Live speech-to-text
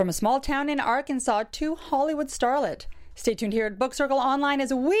From a small town in Arkansas to Hollywood starlet. Stay tuned here at Book Circle Online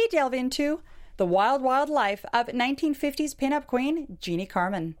as we delve into the wild, wild life of 1950s pinup queen Jeannie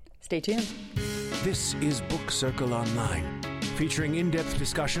Carmen. Stay tuned. This is Book Circle Online, featuring in-depth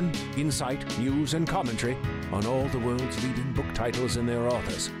discussion, insight, news, and commentary on all the world's leading book titles and their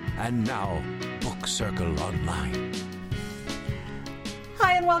authors. And now, Book Circle Online.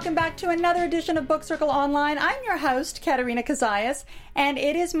 Hi, and welcome back to another edition of Book Circle Online. I'm your host, Katerina Kazayas, and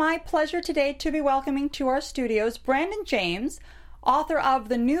it is my pleasure today to be welcoming to our studios Brandon James, author of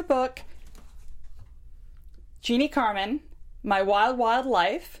the new book, Jeannie Carmen, My Wild, Wild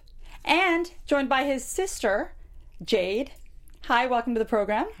Life, and joined by his sister, Jade. Hi, welcome to the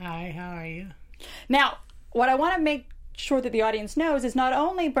program. Hi, how are you? Now, what I want to make sure that the audience knows is not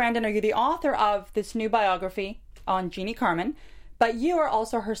only, Brandon, are you the author of this new biography on Jeannie Carmen, but you are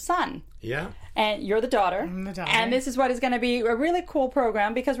also her son. Yeah. And you're the daughter. I'm the daughter. And this is what is going to be a really cool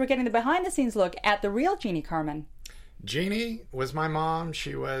program because we're getting the behind-the-scenes look at the real Jeannie Carmen. Jeannie was my mom.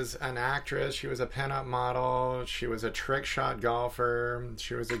 She was an actress. She was a pinup model. She was a trick shot golfer.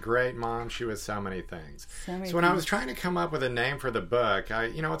 She was a great mom. She was so many things. So when I was trying to come up with a name for the book,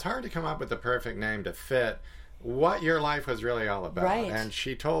 it's hard to come up with the perfect name to fit what your life was really all about. Right. And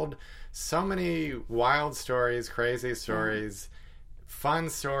she told so many wild stories, crazy stories, fun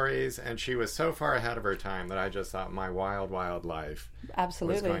stories, and she was so far ahead of her time that I just thought my wild, wild life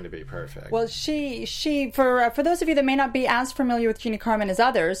was going to be perfect. Well, she for those of you that may not be as familiar with Jeannie Carmen as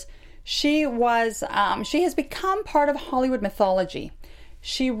others, she has become part of Hollywood mythology.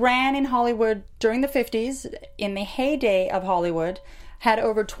 She ran in Hollywood during the 50s, in the heyday of Hollywood, had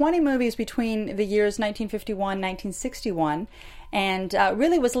over 20 movies between the years 1951 1961, and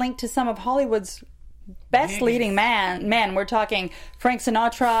really was linked to some of Hollywood's best leading men. We're talking Frank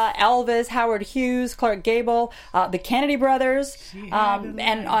Sinatra, Elvis, Howard Hughes, Clark Gable, the Kennedy brothers,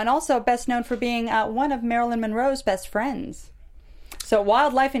 and also best known for being one of Marilyn Monroe's best friends. So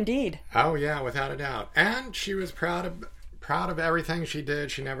wild life indeed. Oh yeah, without a doubt. And she was proud of everything she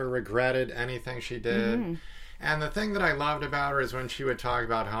did. She never regretted anything she did. Mm-hmm. And the thing that I loved about her is when she would talk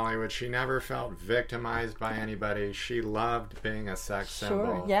about Hollywood, she never felt victimized by anybody. She loved being a sex symbol.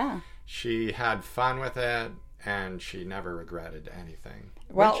 Sure, yeah. She had fun with it, and she never regretted anything.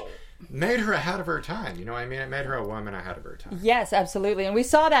 Well, which made her ahead of her time. You know what I mean? It made her a woman ahead of her time. Yes, absolutely. And we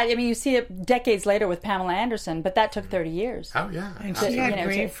saw that. I mean, you see it decades later with Pamela Anderson, but that took 30 years. Oh, yeah. And she had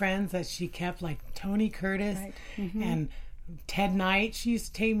great friends that she kept, like Tony Curtis and Ted Knight. She used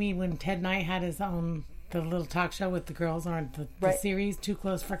to take me when Ted Knight had his own... the little talk show with the girls on the series Too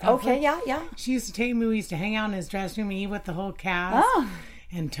Close for Comfort. Okay, yeah. She used to take me. We used to hang out in his dressing room and eat with the whole cast. Oh.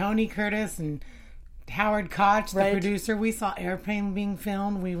 And Tony Curtis and Howard Koch, the producer. We saw Airplane being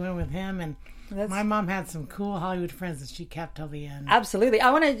filmed. We went with him. And my mom had some cool Hollywood friends that she kept till the end. Absolutely.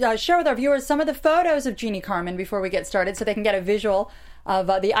 I want to share with our viewers some of the photos of Jeannie Carmen before we get started so they can get a visual of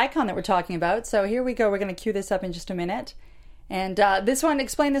the icon that we're talking about. So here we go. We're going to cue this up in just a minute. And this one,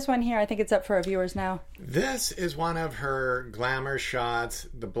 explain this one here. I think it's up for our viewers now. This is one of her glamour shots,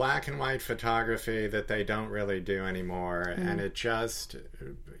 the black and white photography that they don't really do anymore. And it just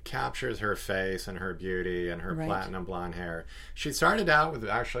captures her face and her beauty and her platinum blonde hair. She started out with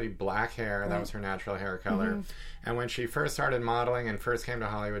actually black hair. That was her natural hair color. And when she first started modeling and first came to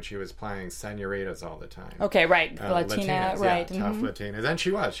Hollywood, she was playing senoritas all the time. Okay, right. Latinas, right. Yeah, tough Latinas. And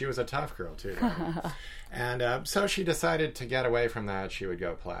she was a tough girl, too. And so she decided to get away from that. She would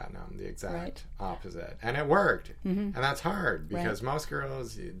go platinum, the exact opposite. And it worked. And that's hard because most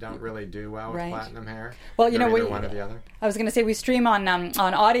girls don't really do well with platinum hair. Well, you know, one or the other. I was going to say we stream on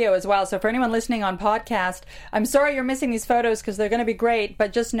audio as well. So for anyone listening on podcast, I'm sorry you're missing these photos because they're going to be great.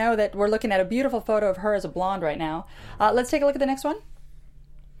 But just know that we're looking at a beautiful photo of her as a blonde right now. Let's take a look at the next one.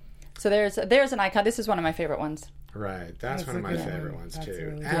 So there's an icon. This is one of my favorite ones. Right, that's one of my favorite ones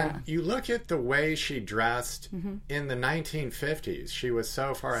too. Really and you look at the way she dressed in the 1950s. She was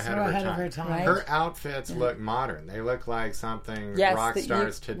so far ahead of her time. Right. Her outfits look modern. They look like something rock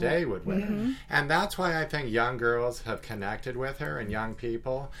stars today would wear. And that's why I think young girls have connected with her and young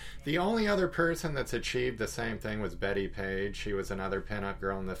people. The only other person that's achieved the same thing was Betty Page. She was another pinup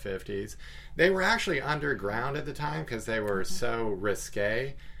girl in the 50s. They were actually underground at the time because they were so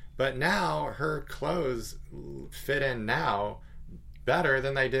risque. But now her clothes fit in now better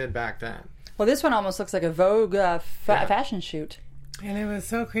than they did back then. Well, this one almost looks like a Vogue fashion shoot. And it was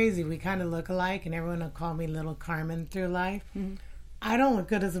so crazy. We kind of look alike, and everyone will call me Little Carmen through life. I don't look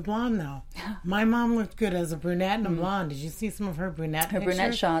good as a blonde, though. My mom looked good as a brunette and a blonde. Did you see some of her brunette pictures?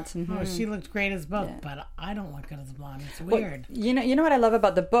 Brunette shots. Mm-hmm. Oh, she looked great as both, but I don't look good as a blonde. It's weird. Well, you know what I love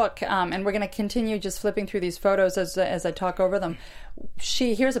about the book, and we're going to continue just flipping through these photos as I talk over them.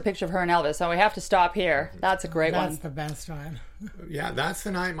 Here's a picture of her and Elvis, so we have to stop here. That's a great one. That's the best one. Yeah, that's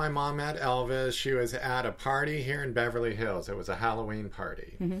the night my mom met Elvis. She was at a party here in Beverly Hills. It was a Halloween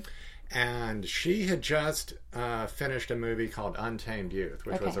party. Mm-hmm. And she had just finished a movie called Untamed Youth,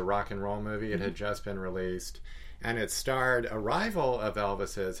 which was a rock and roll movie. It had just been released. And it starred a rival of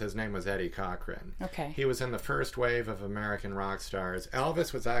Elvis's. His name was Eddie Cochran. Okay. He was in the first wave of American rock stars.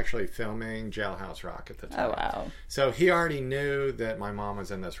 Elvis was actually filming Jailhouse Rock at the time. Oh, wow. So he already knew that my mom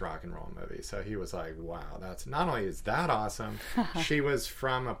was in this rock and roll movie. So he was like, wow, that's not only is that awesome, she was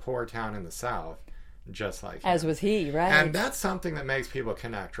from a poor town in the South. Just like him. As was he, right? And that's something that makes people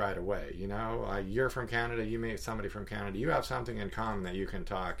connect right away. You know, you're from Canada, you meet somebody from Canada, you have something in common that you can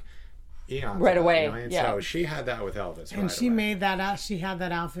talk eons right about, away. You know? And so she had that with Elvis. And she made that out. She had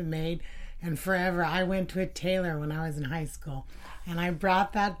that outfit made, and forever. I went to a tailor when I was in high school, and I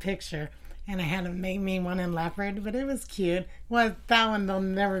brought that picture, and I had to make me one in leopard, but it was cute. Well, that one there'll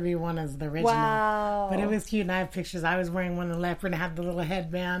never be one as the original. Wow! But it was cute, and I have pictures. I was wearing one in leopard and had the little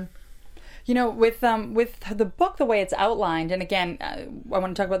headband. You know, with the book, the way it's outlined, and again, I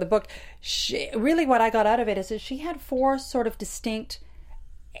want to talk about the book, really what I got out of it is that she had 4 sort of distinct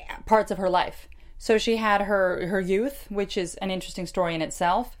parts of her life. So she had her youth, which is an interesting story in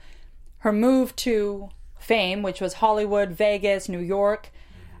itself, her move to fame, which was Hollywood, Vegas, New York,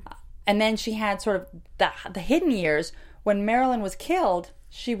 and then she had sort of the hidden years when Marilyn was killed.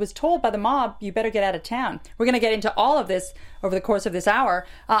 She was told by the mob, you better get out of town. We're going to get into all of this over the course of this hour.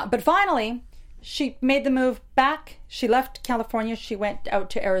 But finally, she made the move back. She left California. She went out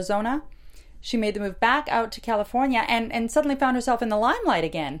to Arizona. She made the move back out to California and suddenly found herself in the limelight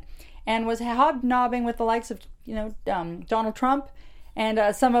again and was hobnobbing with the likes of, Donald Trump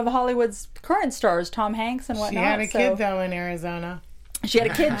and some of Hollywood's current stars, Tom Hanks and whatnot. She had a kid, though, in Arizona. She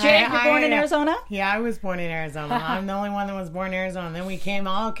had a kid, Jake. You're born in Arizona? Yeah, I was born in Arizona. I'm the only one that was born in Arizona. Then we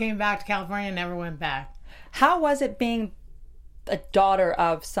all came back to California and never went back. How was it being a daughter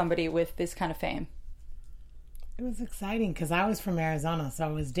of somebody with this kind of fame? It was exciting because I was from Arizona, so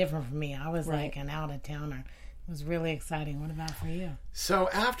it was different for me. I was like an out-of-towner. It was really exciting. What about for you? So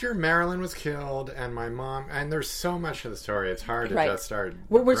after Marilyn was killed and my mom, and there's so much to the story, it's hard to just start.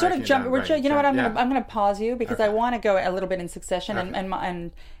 We're sort of jumping. You know what? I'm going to pause you because I want to go a little bit in succession,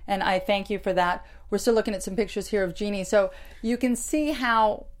 and I thank you for that. We're still looking at some pictures here of Jeannie, so you can see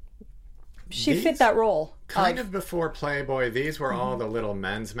how she fit that role. Kind of before Playboy, these were all the little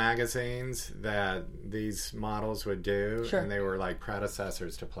men's magazines that these models would do, and they were like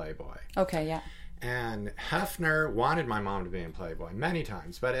predecessors to Playboy. Okay, yeah. And Hefner wanted my mom to be in Playboy many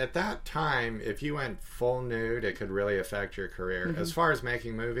times. But at that time, if you went full nude, it could really affect your career. Mm-hmm. As far as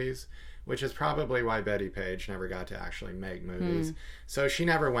making movies, which is probably why Betty Page never got to actually make movies. So she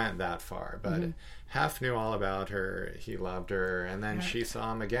never went that far. But Hef knew all about her. He loved her. And then she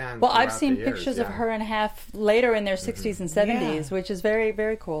saw him again. Well, I've seen pictures of her and Hef later in their 60s and 70s, which is very,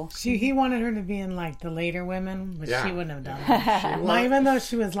 very cool. He wanted her to be in like the later women, but she wouldn't have done it. Even though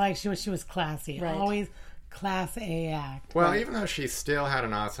she was like, she was classy. Right. Always Class A act. Well, even though she still had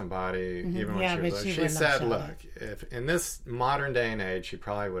an awesome body, even when she was, she said, look, if in this modern day and age, she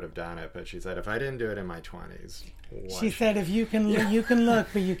probably would have done it. But she said, if I didn't do it in my 20s, she said, if you can, you can look,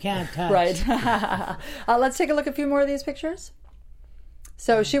 but you can't touch. Right. Let's take a look at a few more of these pictures.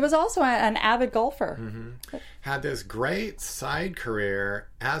 So she was also an avid golfer. Had this great side career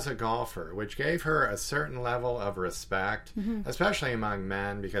as a golfer, which gave her a certain level of respect, especially among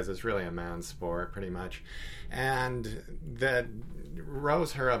men, because it's really a man's sport, pretty much. And that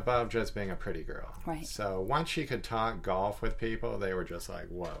rose her above just being a pretty girl. Right. So once she could talk golf with people, they were just like,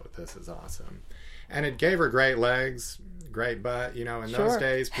 whoa, this is awesome. And it gave her great legs, great butt. You know, in those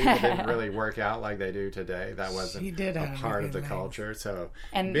days, people didn't really work out like they do today. That wasn't a part of the culture. So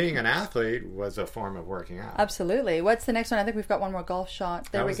being an athlete was a form of working out. Absolutely. What's the next one? I think we've got one more golf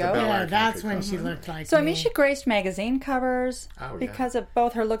shot. There we go. Yeah, that's when she looked like So, I mean, she graced magazine covers because of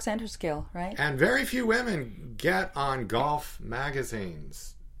both her looks and her skill, right? And very few women get on golf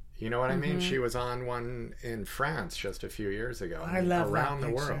magazines. You know what I mean? She was on one in France just a few years ago. I love around that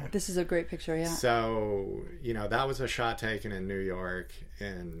the picture. world. This is a great picture, yeah. So, you know, that was a shot taken in New York,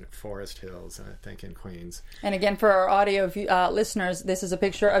 in Forest Hills, I think in Queens. And again, for our audio listeners, this is a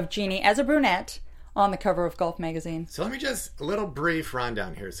picture of Jeannie as a brunette on the cover of Golf magazine. So let me a little brief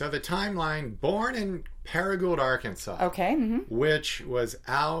rundown here. So the timeline, born in Paragould, Arkansas. Okay. Which was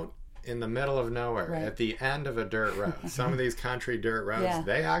out in the middle of nowhere, at the end of a dirt road. Some of these country dirt roads,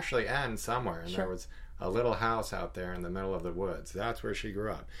 they actually end somewhere. And there was a little house out there in the middle of the woods. That's where she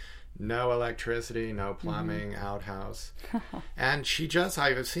grew up. No electricity, no plumbing, outhouse. And she just,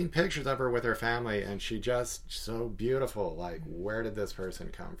 I've seen pictures of her with her family, and she just so beautiful. Like, where did this person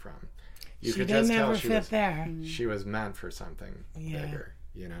come from? You could just tell she was meant for something bigger,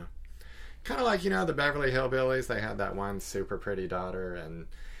 you know? Kind of like, you know, the Beverly Hillbillies, they had that one super pretty daughter, and,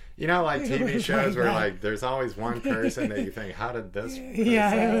 you know, like TV shows where, like, there's always one person that you think, how did this person?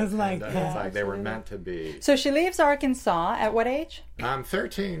 Yeah, it was like that. It's like they were meant to be. So she leaves Arkansas at what age?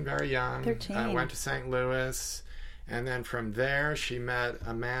 13, very young. 13. Went to St. Louis, and then from there she met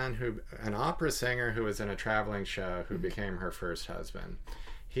a man an opera singer who was in a traveling show who became her first husband.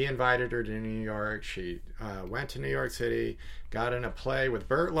 He invited her to New York. She went to New York City, got in a play with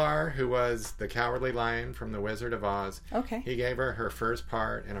Bert Lahr, who was the Cowardly Lion from The Wizard of Oz. Okay. He gave her first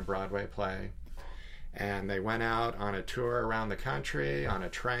part in a Broadway play. And they went out on a tour around the country, on a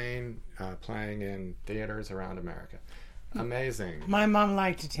train, playing in theaters around America. Amazing. My mom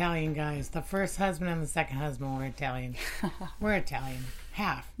liked Italian guys. The first husband and the second husband were Italian. We're Italian.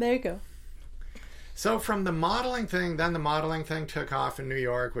 Half. There you go. So from the modeling thing, then the modeling thing took off in New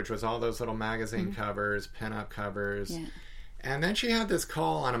York, which was all those little magazine covers, pinup covers. Yeah. And then she had this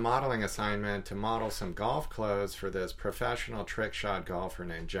call on a modeling assignment to model some golf clothes for this professional trick shot golfer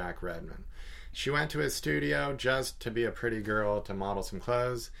named Jack Redman. She went to his studio just to be a pretty girl to model some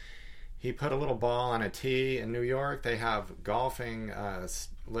clothes. He put a little ball on a tee. In New York, they have golfing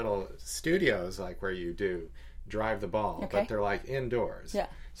little studios, like where you drive the ball, but they're like indoors. Yeah.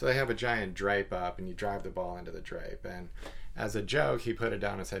 So they have a giant drape up, and you drive the ball into the drape. And as a joke, he put it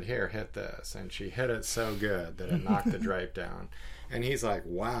down and said, "Here, hit this." And she hit it so good that it knocked the drape down. And he's like,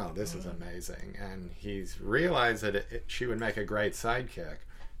 "Wow, this is amazing." And he's realized that she would make a great sidekick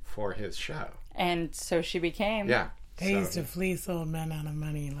for his show. And so she became... Yeah. They used to fleece old men out of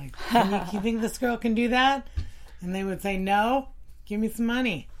money. Like, you think this girl can do that? And they would say, "No, give me some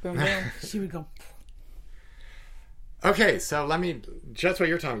money." Boom, boom. She would go... Okay, so just what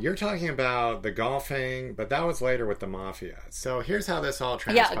you're talking about the golfing, but that was later with the mafia. So here's how this all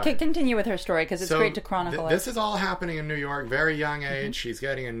transpired. Yeah, continue with her story, because it's great to chronicle it. This is all happening in New York, very young age. She's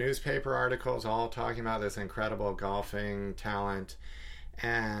getting in newspaper articles all talking about this incredible golfing talent.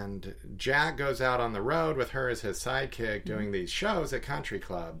 And Jack goes out on the road with her as his sidekick doing these shows at country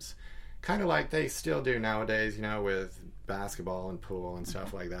clubs. Kind of like they still do nowadays, you know, with basketball and pool and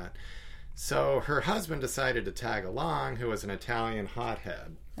stuff like that. So her husband decided to tag along, who was an Italian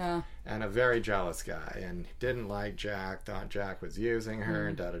hothead and a very jealous guy, and didn't like Jack, thought Jack was using her,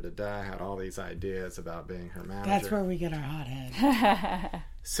 and had all these ideas about being her manager. That's where we get our hothead.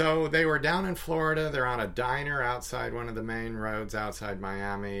 So they were down in Florida. They're on a diner outside one of the main roads outside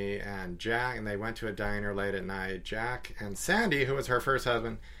Miami, and they went to a diner late at night. Jack and Sandy, who was her first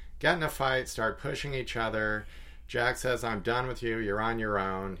husband, get in a fight, start pushing each other. Jack says, "I'm done with you. You're on your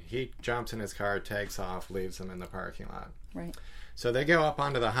own." He jumps in his car, takes off, leaves them in the parking lot. Right. So they go up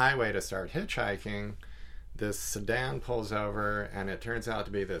onto the highway to start hitchhiking. This sedan pulls over, and it turns out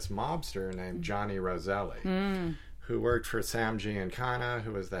to be this mobster named Johnny Roselli, who worked for Sam Giancana,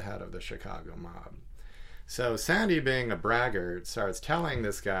 who was the head of the Chicago mob. So Sandy, being a braggart, starts telling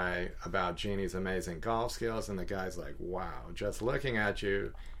this guy about Jeannie's amazing golf skills, and the guy's like, "Wow, just looking at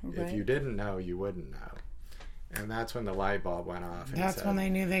you, if you didn't know, you wouldn't know." And that's when the light bulb went off. That's when they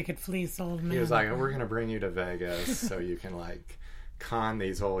knew they could fleece old men. He was like, "We're going to bring you to Vegas so you can, like, con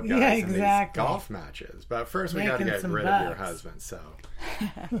these old guys in these golf matches. But first we got to get rid of your husband." So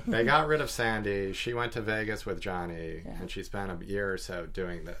they got rid of Sandy. She went to Vegas with Johnny, and she spent a year or so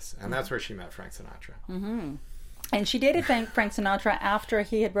doing this. And that's where she met Frank Sinatra. Mm-hmm. And she dated Frank Sinatra after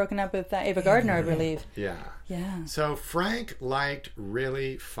he had broken up with Ava Gardner, I believe. Yeah. Yeah. So Frank liked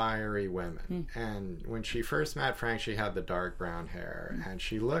really fiery women. And when she first met Frank, she had the dark brown hair, and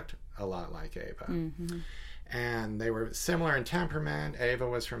she looked a lot like Ava. Mm-hmm. And they were similar in temperament. Ava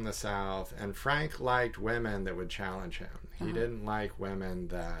was from the South, and Frank liked women that would challenge him. He didn't like women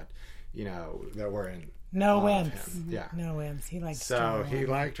that, you know, that were in no wimps. Mm-hmm. Yeah. No wimps. He liked So he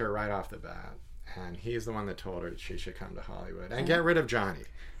liked her right off the bat. And he's the one that told her she should come to Hollywood and get rid of Johnny.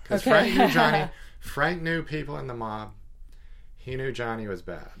 Because Frank knew Johnny. Frank knew people in the mob. He knew Johnny was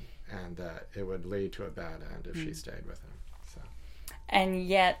bad, and that it would lead to a bad end if she stayed with him. So. And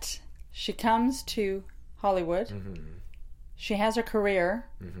yet she comes to Hollywood. Mm-hmm. She has her career,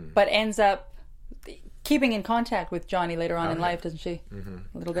 but ends up keeping in contact with Johnny later on in life, doesn't she? Mm-hmm.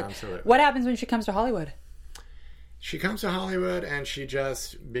 A little bit. Absolutely. What happens when she comes to Hollywood? she comes to Hollywood and she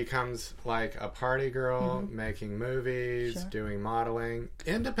just becomes like a party girl, making movies, doing modeling,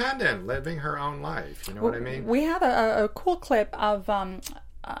 independent, living her own life. You know what I mean? We have a cool clip of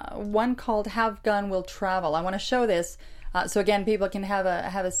one called "Have Gun Will Travel." I want to show this so again people can have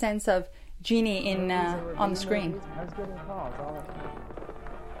a sense of Jeannie in on the screen.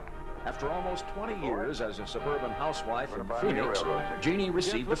 After almost 20 years as a suburban housewife in Phoenix, Jeannie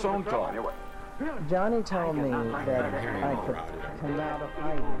received a phone call. Johnny told me that I could come out of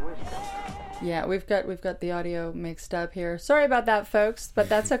hiding. Yeah, we've got the audio mixed up here. Sorry about that, folks, but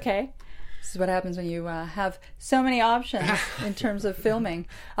that's okay. This is what happens when you have so many options in terms of filming.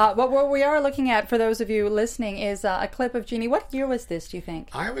 But what we are looking at, for those of you listening, is a clip of Jeannie. What year was this, do you think?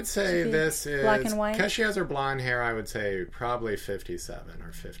 I would say this is... black and white? Because she has her blonde hair, I would say probably 57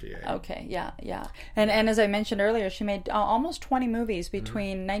 or 58. Okay, yeah. And as I mentioned earlier, she made almost 20 movies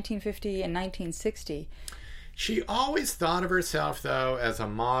between 1950 and 1960. She always thought of herself, though, as a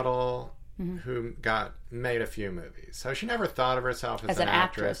model... who made a few movies. So she never thought of herself as an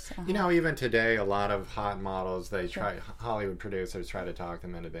actress. You know, even today, a lot of hot models, Hollywood producers try to talk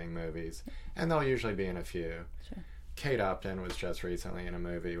them into being movies, and they'll usually be in a few. Sure. Kate Upton was just recently in a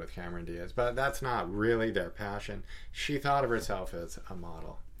movie with Cameron Diaz, but that's not really their passion. She thought of herself as a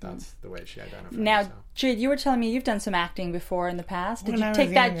model. That's the way she identified herself. Now, Jude, you were telling me you've done some acting before in the past. Did When you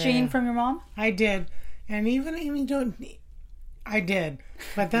take that gene from your mom? I did. And I did,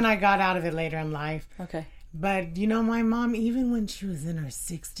 but then I got out of it later in life. Okay. But, you know, my mom, even when she was in her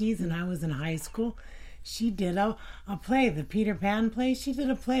 60s and I was in high school, she did a play, the Peter Pan play. She did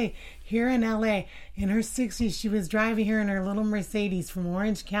a play here in L.A. In her 60s, she was driving here in her little Mercedes from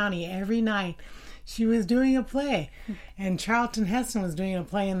Orange County every night. She was doing a play. And Charlton Heston was doing a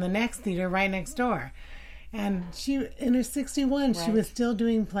play in the next theater right next door. And she, in her 61, she was still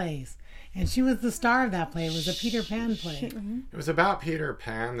doing plays. And she was the star of that play. It was a Peter Pan play. It was about Peter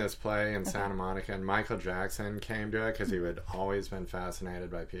Pan, this play in Santa Monica, and Michael Jackson came to it because he had always been fascinated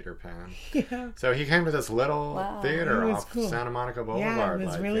by Peter Pan. Yeah. So he came to this little theater off Santa Monica Boulevard. Yeah, it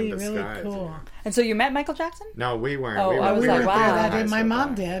was really, really cool. And so you met Michael Jackson? No, we weren't. Oh, we were like, wow. That day. My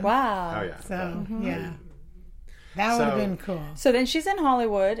mom did. Wow. Oh, yeah. So, yeah. That would have been cool. So then she's in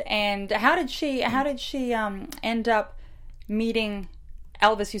Hollywood, and how did she end up meeting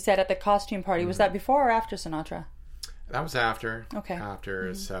Elvis, you said, at the costume party? Was that before or after Sinatra? That was after. Okay.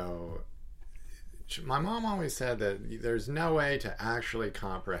 After, so... My mom always said that there's no way to actually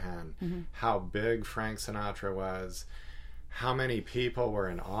comprehend how big Frank Sinatra was, how many people were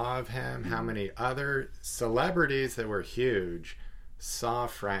in awe of him, how many other celebrities that were huge saw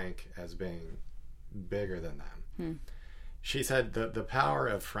Frank as being bigger than them. She said the power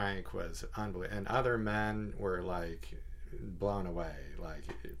of Frank was unbelievable, and other men were like... blown away, like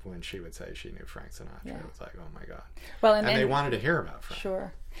when she would say she knew Frank Sinatra. It was like, oh my god. Well, and they wanted to hear about Frank.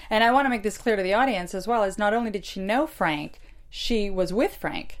 Sure. And I want to make this clear to the audience as well, is not only did she know Frank, she was with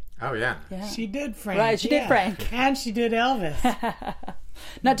Frank. Oh yeah. She did Frank. Right, she did Frank. And she did Elvis.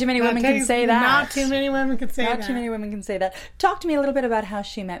 Not too many women can say that. Not too many women can say that. Not too many women can say that. Talk to me a little bit about how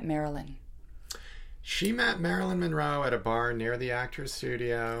she met Marilyn. She met Marilyn Monroe at a bar near the Actors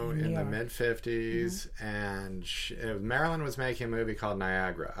Studio in the mid-50s, and Marilyn was making a movie called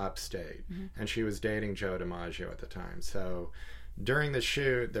Niagara, Upstate, and she was dating Joe DiMaggio at the time. So during the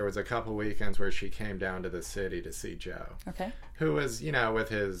shoot, there was a couple weekends where she came down to the city to see Joe, who was, you know, with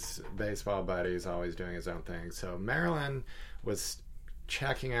his baseball buddies, always doing his own thing. So Marilyn was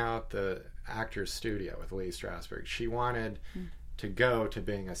checking out the Actors Studio with Lee Strasberg. She wanted... to go to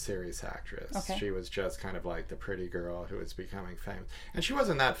being a serious actress. She was just kind of like the pretty girl who was becoming famous. And she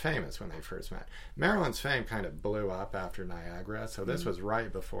wasn't that famous when they first met. Marilyn's fame kind of blew up after Niagara, so this was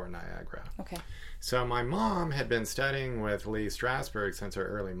right before Niagara. So my mom had been studying with Lee Strasberg since her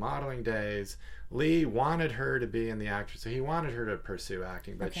early modeling days. Lee wanted her to be in the actress, so he wanted her to pursue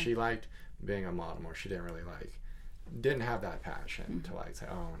acting, but she liked being a model more. She didn't really didn't have that passion to say,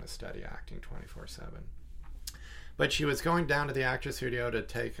 oh, I want to study acting 24/7. But she was going down to the Actors Studio to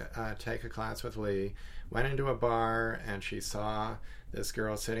take a class with Lee, went into a bar, and she saw this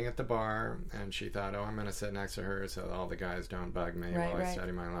girl sitting at the bar, and she thought, oh, I'm going to sit next to her so all the guys don't bug me while I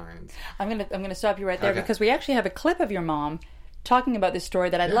study my lines. I'm gonna stop you right there because we actually have a clip of your mom talking about this story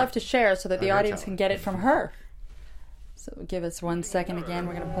that I'd love to share so that the audience can get it from her. So give us 1 second again.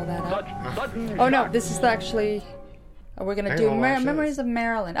 We're going to pull that up. Oh, no, this is actually... We're going to do Memories of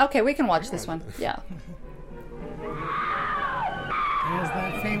Marilyn. Okay, we can watch this one. Yeah. There's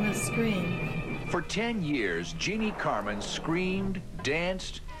that famous scream. For 10 years, Jeannie Carmen screamed,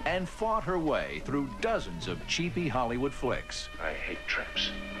 danced, and fought her way through dozens of cheapy Hollywood flicks. I hate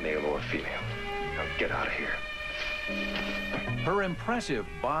tramps, male or female. Now get out of here. Her impressive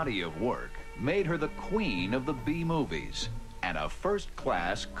body of work made her the queen of the B-movies and a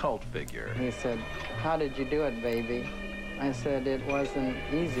first-class cult figure. He said, "How did you do it, baby?" I said, "It wasn't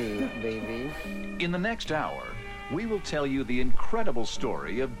easy, baby." In the next hour, we will tell you the incredible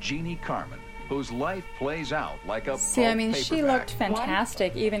story of Jeannie Carmen, whose life plays out like a See, I mean, she paperback. looked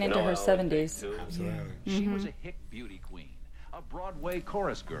fantastic even into her 70s. Absolutely. She was a hick beauty queen, a Broadway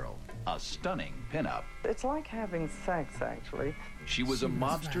chorus girl, a stunning pinup. It's like having sex, actually. She was a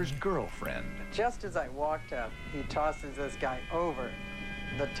mobster's girlfriend. Just as I walked up, he tosses this guy over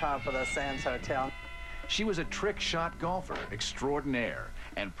the top of the Sands Hotel. She was a trick shot golfer extraordinaire,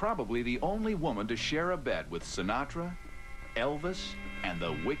 and probably the only woman to share a bed with Sinatra, Elvis, and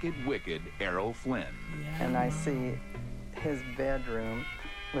the wicked Errol Flynn. And I see his bedroom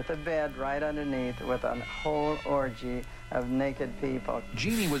with a bed right underneath with a whole orgy of naked people.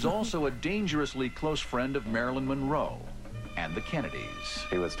 Jeannie was also a dangerously close friend of Marilyn Monroe and the Kennedys.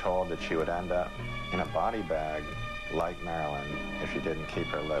 She was told that she would end up in a body bag like Marilyn if she didn't keep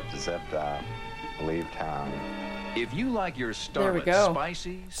her lips zipped up, leave town. If you like your There we starlet go.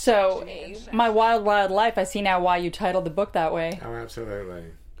 spicy, So, sexy, and My Wild Wild Life, I see now why you titled the book that way. Oh, absolutely.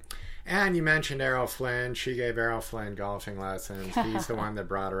 And you mentioned Errol Flynn. She gave Errol Flynn golfing lessons. He's the one that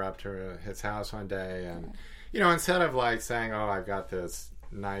brought her up to his house one day. And, instead of like saying, "Oh, I've got this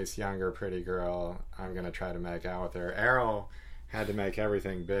nice, younger, pretty girl, I'm going to try to make out with her," Errol had to make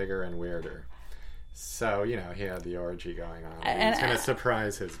everything bigger and weirder. So, he had the orgy going on. He was going to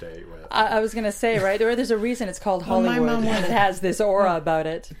surprise his date with. I was going to say, right, there's a reason it's called Well, my Hollywood. mom And it has this aura about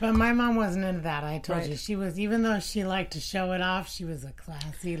it. But my mom wasn't into that. I told Right. you. She was, even though she liked to show it off, she was a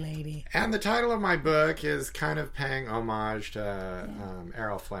classy lady. And the title of my book is kind of paying homage to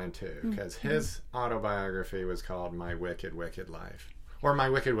Errol Flynn, too, because his autobiography was called My Wicked Life, or My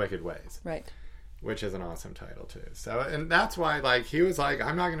Wicked Ways, Right. which is an awesome title, too. So, and that's why, he was like,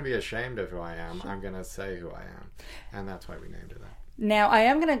 I'm not going to be ashamed of who I am. I'm going to say who I am. And that's why we named her that. Now, I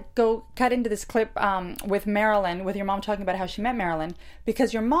am going to go cut into this clip with Marilyn, with your mom talking about how she met Marilyn,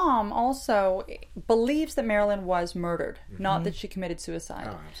 because your mom also believes that Marilyn was murdered, not that she committed suicide.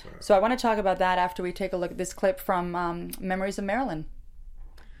 Oh, absolutely. So I want to talk about that after we take a look at this clip from Memories of Marilyn.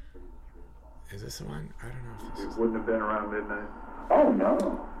 Is this the one? I don't know if this is... Wouldn't have been around midnight. Oh,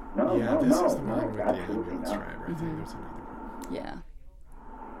 no. No, Yeah, no, this no, is the one no, with the absolutely ambulance not. driver. I think there's another one. Yeah.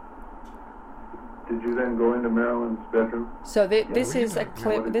 Did you then go into Marilyn's bedroom? So this we is a didn't.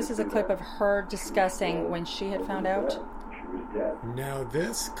 clip. This is a clip of her discussing when she had found out. She was dead. No,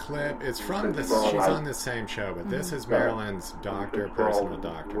 this clip is from this. She's on the same show, but this is Marilyn's personal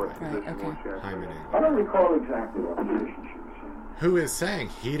doctor, Right, okay. Hyman I Engel, don't recall exactly what position she was in. who is saying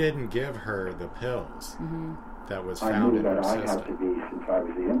he didn't give her the pills that was I found knew in her that I had to system. be, since I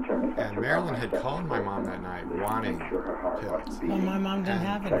was the internist. I And took Marilyn out had my called my mom that night wanting Make sure her heart pills. wasn't Well, beating. my mom didn't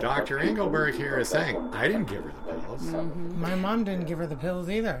have And it. Dr. Engelberg here is saying, I didn't give her the pills. My mom didn't give her the pills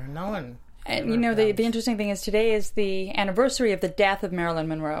either. No one. And the interesting thing is today is the anniversary of the death of Marilyn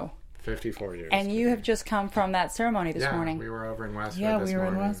Monroe, 54 years. and you have just come from that ceremony this yeah, morning. we were over in Westwood Yeah, this we were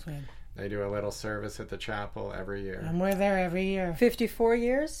in morning. Westwood. They do a little service at the chapel every year. And we're there every year. 54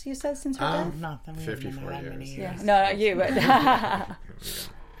 years, you said, since her death? Not that we've 54 been there that many years. years. Yeah. No, not you, but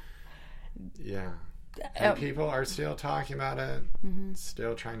Yeah. And people are still talking about it,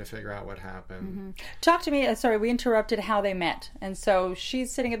 still trying to figure out what happened. talk to me. Sorry, we interrupted how they met. And so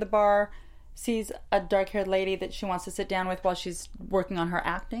she's sitting at the bar, sees a dark-haired lady that she wants to sit down with while she's working on her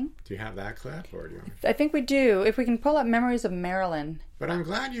acting. Do you have that clip, or do you? I think we do. If we can pull up Memories of Marilyn. But I'm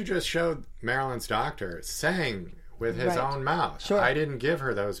glad you just showed Marilyn's doctor saying with his Right. own mouth, Sure. I didn't give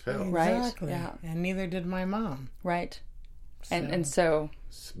her those pills. Right. Exactly. Yeah. And neither did my mom. Right. And so,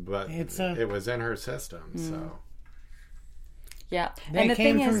 But It's it was in her system, so. yeah. They and the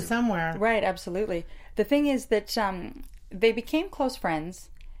came thing from is, somewhere. Right, absolutely. The thing is that they became close friends,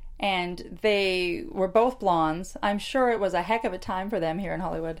 and they were both blondes. I'm sure it was a heck of a time for them here in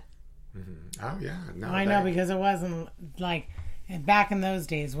Hollywood. Oh, yeah. No, I know, because it wasn't like back in those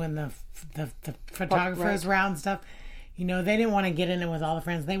days when the photographers were out and stuff. You know, they didn't want to get in it with all the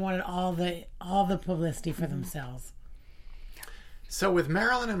friends. They wanted all the publicity for themselves. So with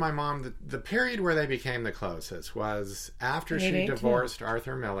Marilyn and my mom, the period where they became the closest was after she 882. divorced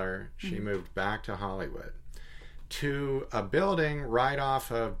Arthur Miller. She moved back to Hollywood to a building right off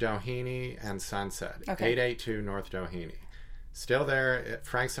of Doheny and Sunset, Okay. 882 North Doheny. Still there.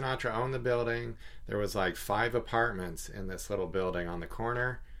 Frank Sinatra owned the building. There was like 5 apartments in this little building on the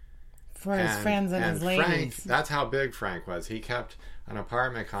corner. For his friends and his ladies. Frank, that's how big Frank was. He kept an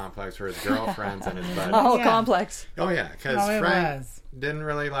apartment complex for his girlfriends and his buddies. A whole Yeah. complex. Oh yeah, because Oh, it Frank was. didn't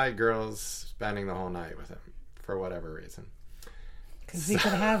really like girls spending the whole night with him. for whatever reason. Because he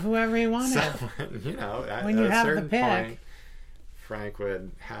could have whoever he wanted. So, you know, at when you a have certain the pick. point, Frank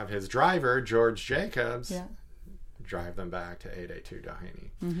would have his driver, George Jacobs, drive them back to 882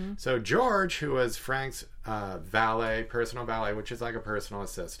 Doheny. So George, who was Frank's valet, personal valet, which is like a personal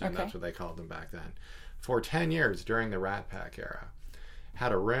assistant, that's what they called them back then, for 10 years during the Rat Pack era,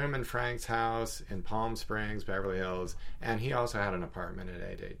 had a room in Frank's house in Palm Springs, Beverly Hills, and he also had an apartment at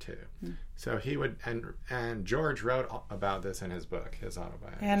 882. So he would, and George wrote about this in his book, his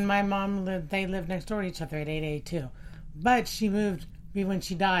autobiography. And my mom they lived next door to each other at 882. But she moved, when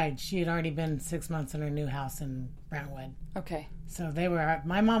she died, she had already been 6 months in her new house in Brentwood. Okay. So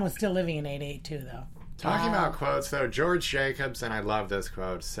my mom was still living in 882 though. Talking about quotes, though, George Jacobs, and I love this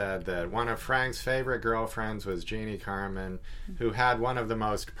quote, said that one of Frank's favorite girlfriends was Jeannie Carmen, who had one of the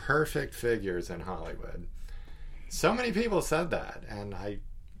most perfect figures in Hollywood. So many people said that, and I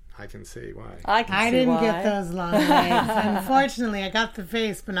can see why. I didn't get those long legs. Unfortunately, I got the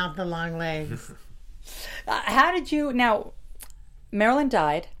face, but not the long legs. How did you... Now, Marilyn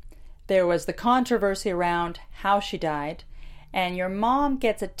died. There was the controversy around how she died, and your mom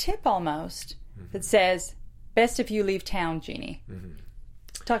gets a tip almost that says, best if you leave town, Jeannie.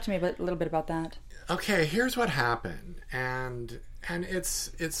 Talk to me a little bit about that. Okay, here's what happened. And it's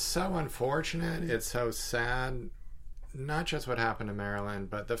so unfortunate. It's so sad. Not just what happened to Marilyn,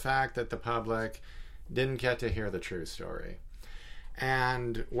 but the fact that the public didn't get to hear the true story.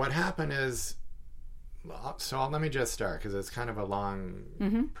 And what happened is... So let me just start, because it's kind of a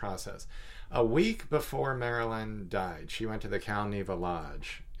long process. A week before Marilyn died, she went to the Cal Neva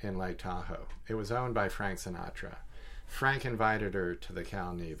Lodge in Lake Tahoe. It was owned by Frank Sinatra. Frank invited her to the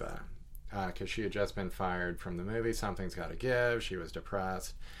Cal Neva because she had just been fired from the movie Something's Gotta Give. She was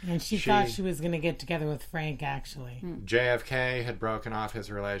depressed. And she thought she was going to get together with Frank, actually. JFK had broken off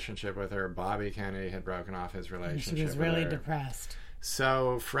his relationship with her. Bobby Kennedy had broken off his relationship with her. And she was really depressed.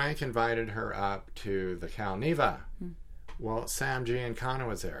 So Frank invited her up to the Cal Neva. Well, Sam Giancana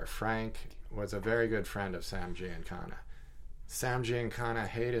was there. Frank was a very good friend of Sam Giancana. Sam Giancana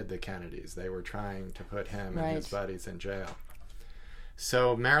hated the Kennedys. They were trying to put him and his buddies in jail.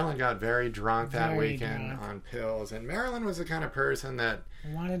 So Marilyn got very drunk that weekend on pills. And Marilyn was the kind of person that...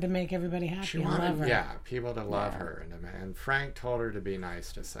 wanted to make everybody happy. She wanted, love her. Yeah, people to love her. And Frank told her to be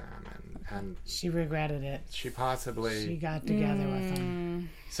nice to Sam. And she regretted it. She possibly... She got together with him.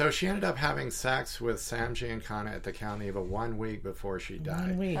 So she ended up having sex with Sam Giancana at the Cal Neva 1 week before she died.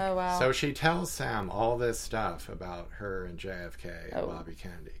 1 week. Oh, wow. So she tells Sam all this stuff about her and JFK and Bobby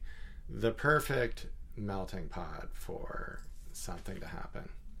Kennedy. The perfect melting pot for something to happen.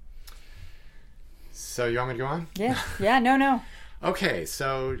 So you want me to go on? Yeah, no. Okay,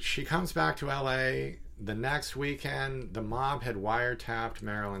 so she comes back to LA. The next weekend, the mob had wiretapped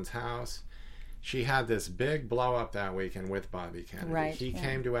Marilyn's house. She had this big blow up that weekend with Bobby Kennedy. He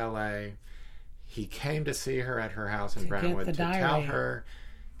came to LA. He came to see her at her house in Brentwood to tell her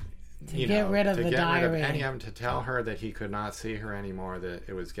to get rid of the diary. To tell her that he could not see her anymore, that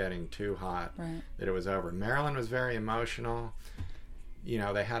it was getting too hot, that it was over. Marilyn was very emotional. You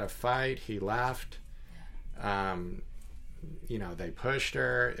know, they had a fight. He left. You know, they pushed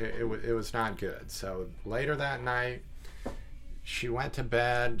her. It was not good. So later that night, she went to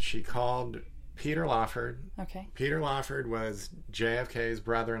bed. She called Peter Lawford. Okay. Peter Lawford was JFK's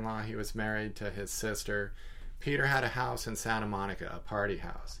brother-in-law. He was married to his sister. Peter had a house in Santa Monica, a party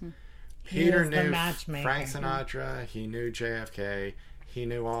house. Peter knew Frank Sinatra. He knew JFK. He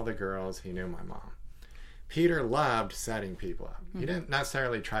knew all the girls. He knew my mom. Peter loved setting people up. He didn't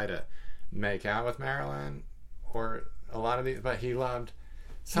necessarily try to make out with Marilyn or a lot of these, but he loved...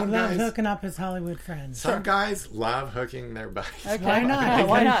 He loved hooking up his Hollywood friends. Some guys love hooking their buddies. Okay. Why not?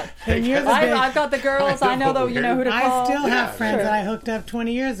 Why not? I've got the girls. I know, though, you know who to call. I still have friends that I hooked up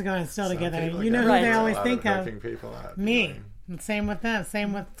 20 years ago and still together. You know who they always think of? People up, me. And same with them.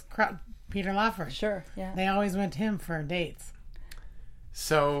 Same with Peter Lawford. Sure, yeah. They always went to him for dates.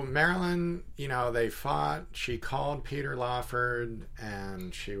 So Marilyn, you know, they fought. She called Peter Lawford,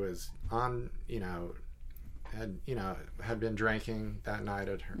 and she was on, had been drinking that night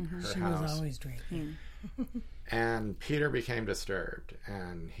at her house. She was always drinking. And Peter became disturbed,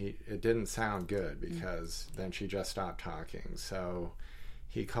 and it didn't sound good because then she just stopped talking. So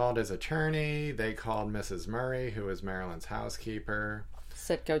he called his attorney. They called Mrs. Murray, who was Marilyn's housekeeper.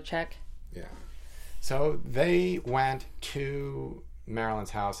 Sit, go check. Yeah. So they went to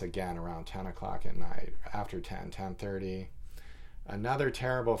Marilyn's house again around 10 o'clock at night, after 10:30. Another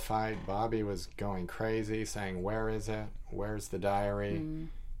terrible fight. Bobby was going crazy, saying, "Where is it? Where's the diary?"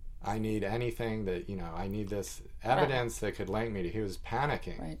 I need anything that, I need this evidence that could link me to. He was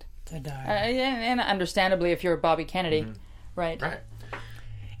panicking. Right. To die. And understandably, if you're Bobby Kennedy. Right. Right.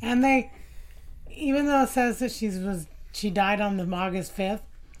 And they, even though it says that she died on the August 5th,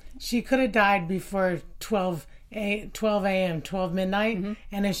 she could have died before 12 a.m., 12 midnight.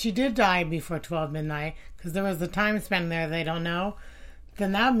 And if she did die before 12 midnight, because there was a time span there they don't know,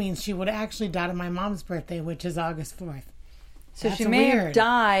 then that means she would have actually died on my mom's birthday, which is August 4th. So That's she may have weird.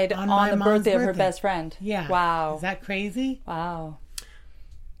 died on the birthday of her best friend. Yeah. Wow. Is that crazy? Wow.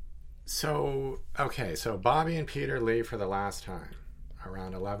 So Bobby and Peter leave for the last time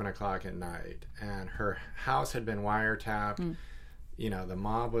around 11 o'clock at night, and her house had been wiretapped. The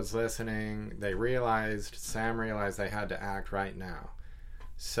mob was listening. Sam realized they had to act right now.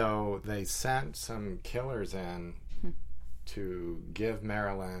 So they sent some killers in to give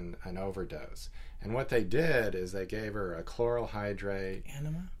Marilyn an overdose. And what they did is they gave her a chloral hydrate,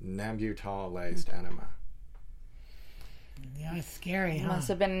 Enema? Nembutal-laced enema. Yeah, it's scary, huh? Must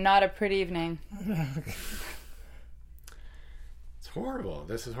have been not a pretty evening. It's horrible.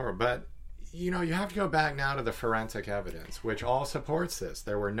 This is horrible. But, you have to go back now to the forensic evidence, which all supports this.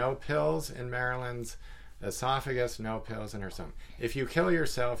 There were no pills in Marilyn's esophagus, no pills in her stomach. If you kill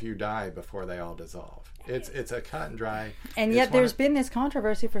yourself, you die before they all dissolve. It's a cut and dry. And yet there's been this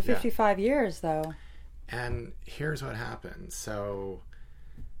controversy for 55 years, though. And here's what happened. So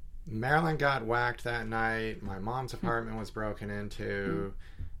Marilyn got whacked that night. My mom's apartment was broken into.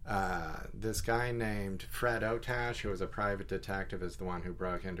 This guy named Fred Otash, who was a private detective, is the one who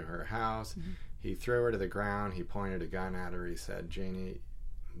broke into her house. He threw her to the ground. He pointed a gun at her. He said, "Jeannie,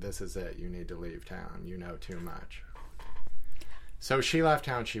 this is it. You need to leave town. You know too much." So she left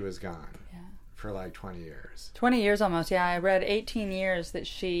town. She was gone for like 20 years. 20 years almost, yeah. I read 18 years that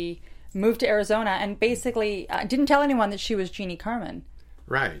she moved to Arizona and basically didn't tell anyone that she was Jeannie Carmen.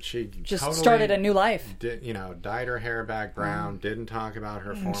 Right. She just totally started a new life. Dyed her hair back brown, didn't talk about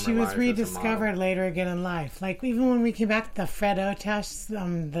her former life. She was rediscovered later again in life. Like, even when we came back to Fred Otash,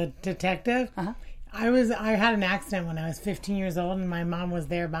 the detective, I had an accident when I was 15 years old, and my mom was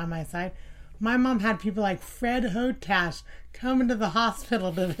there by my side. My mom had people like Fred Otash come into the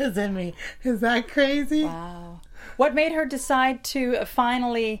hospital to visit me. Is that crazy? Wow. What made her decide to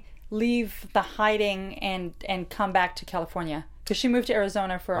finally leave the hiding and come back to California? Because she moved to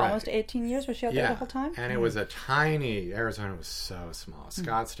Arizona for almost 18 years. Was she out there the whole time? And it was a tiny... Arizona was so small.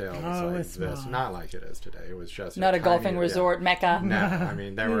 Scottsdale was like this. Not like it is today. It was just not a golfing resort mecca. No. I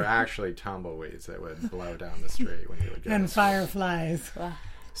mean, there were actually tumbleweeds that would blow down the street when you would go. And fireflies.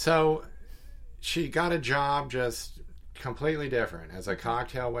 So she got a job just completely different as a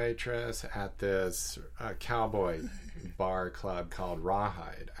cocktail waitress at this cowboy bar club called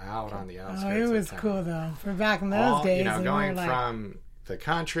Rawhide out on the outskirts of town. It was cool though for back in those days. Going from the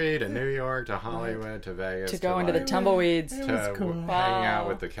country to New York to Hollywood to Vegas to go into the tumbleweeds to hanging out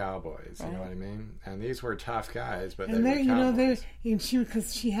with the cowboys. You know what I mean? And these were tough guys, but they were cowboys.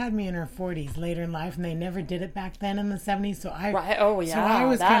 Because she had me in her 40s later in life, and they never did it back then in the 70s. So I was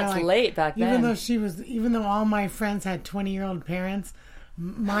that's like, late back then. Even though all my friends had 20-year-old parents,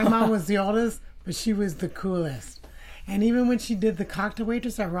 my mom was the oldest, but she was the coolest. And even when she did the cocktail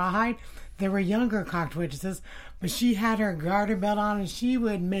waitress at Rawhide, there were younger cocktail waitresses, but she had her garter belt on and she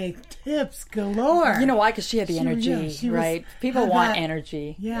would make tips galore. You know why? Because she had the energy, right? People want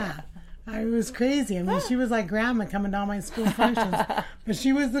energy. Yeah. It was crazy. I mean, she was like grandma coming to all my school functions, but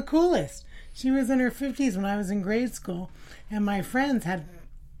she was the coolest. She was in her 50s when I was in grade school, and my friends had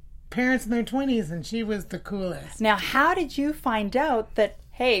parents in their 20s, and she was the coolest. Now, how did you find out that,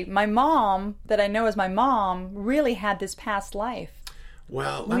 hey, my mom, that I know as my mom, really had this past life?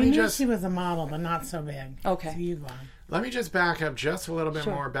 Well, we knew she was a model, but not so big. Okay. So you go on. Let me just back up just a little bit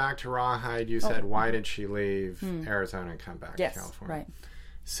more back to Rawhide. You said, why did she leave Arizona and come back to California? Right.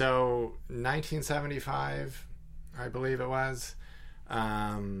 So, 1975, I believe it was,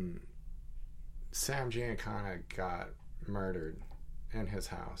 Sam Giancana got murdered in his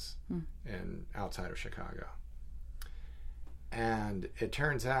house outside of Chicago. And it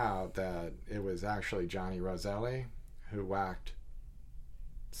turns out that it was actually Johnny Roselli who whacked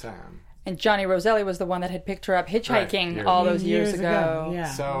Sam. And Johnny Roselli was the one that had picked her up hitchhiking all those years ago. Yeah.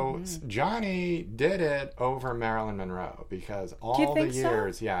 So Johnny did it over Marilyn Monroe because all the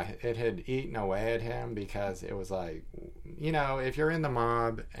years, it had eaten away at him because it was like, if you're in the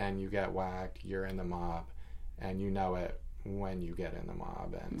mob and you get whacked, you're in the mob and you know it when you get in the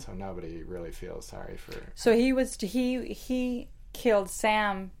mob, and so nobody really feels sorry for. So he killed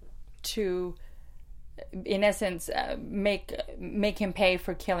Sam to, in essence, make him pay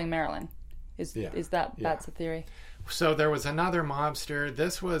for killing Marilyn. That's the theory? So there was another mobster.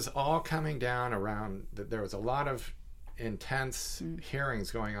 This was all coming down around, there was a lot of intense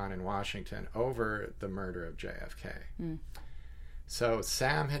hearings going on in Washington over the murder of JFK. So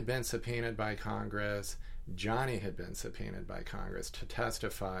Sam had been subpoenaed by Congress. Johnny had been subpoenaed by Congress to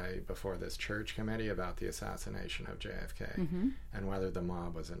testify before this church committee about the assassination of JFK and whether the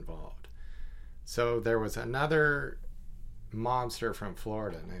mob was involved. So there was another mobster from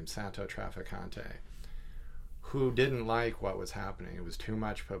Florida named Santo Trafficante who didn't like what was happening. It was too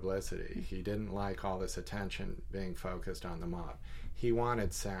much publicity. He didn't like all this attention being focused on the mob. He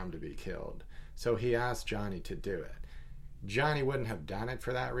wanted Sam to be killed. So he asked Johnny to do it. Johnny wouldn't have done it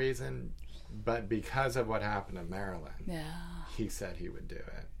for that reason, but because of what happened to Marilyn, he said he would do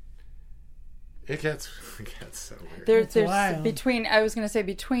it. It gets so weird. There's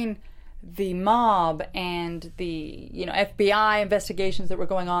between the mob and the FBI investigations that were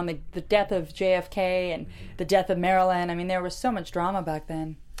going on, the death of JFK and the death of Marilyn. I mean, there was so much drama back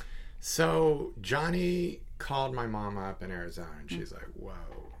then. So Johnny called my mom up in Arizona, and she's like, "Whoa,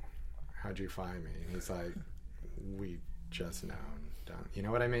 how'd you find me?" And he's like, "We just known, don't you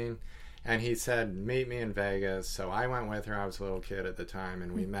know what I mean?" And he said, "Meet me in Vegas." So I went with her. I was a little kid at the time,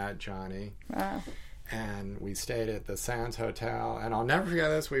 and we met Johnny. Wow. And we stayed at the Sands Hotel. And I'll never forget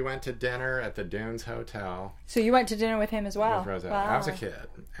this. We went to dinner at the Dunes Hotel. So you went to dinner with him as well? With Roselle. Wow. I was a kid.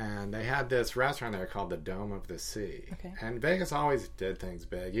 And they had this restaurant there called the Dome of the Sea. Okay. And Vegas always did things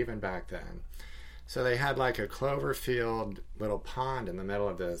big, even back then. So they had like a Cloverfield little pond in the middle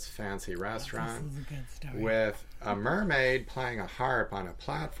of this fancy restaurant with a mermaid playing a harp on a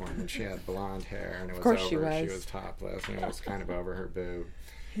platform. And she had blonde hair. And it was over. She was topless. And it was kind of over her boob.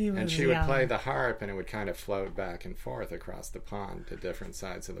 And she would play the harp, and it would kind of float back and forth across the pond to different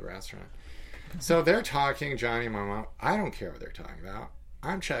sides of the restaurant. So they're talking, Johnny and my mom. I don't care what they're talking about.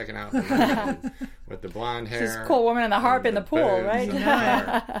 I'm checking out the mermaid with the blonde hair. She's a cool woman and the harp in the pool,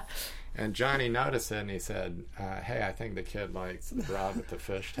 right? And Johnny noticed it, and he said, "Hey, I think the kid likes the broad with the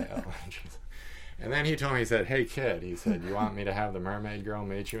fishtail." And then he told me, he said, "Hey, kid," he said, "you want me to have the mermaid girl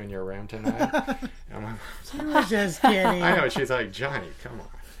meet you in your room tonight?" And my mom's like, just kidding. I know. She's like, "Johnny, come on.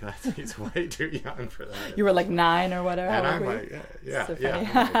 He's way too young for that." You were like 9 or whatever. And I'm like, yeah.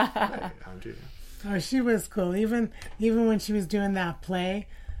 I'm like, I'm too young. Oh, she was cool. Even when she was doing that play,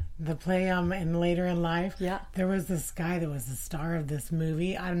 and later in life, there was this guy that was the star of this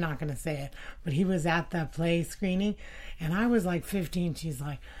movie. I'm not going to say it, but he was at the play screening, and I was like 15. She's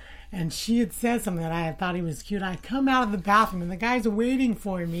like, and she had said something that I had thought he was cute. I come out of the bathroom, and the guy's waiting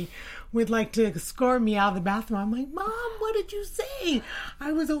for me with like to escort me out of the bathroom. I'm like, "Mom, what did you say?"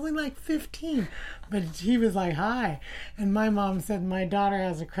 I was only like 15. But he was like, "Hi." And my mom said, "My daughter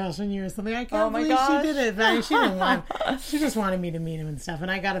has a crush on you," or something. I can't believe she did it. But she didn't want. She just wanted me to meet him and stuff. And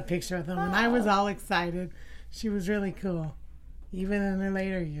I got a picture with him, and I was all excited. She was really cool, even in her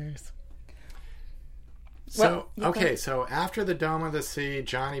later years. So, so after the Dome of the Sea,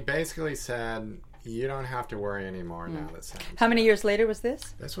 Johnny basically said, "You don't have to worry anymore now that Sam's How many years later was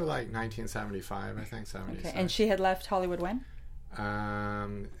this? This was like 1975, I think, 76. Okay. And she had left Hollywood when?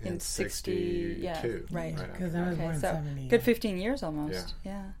 In 62. Yeah, right. Because I was born in 70. Good 15 years almost.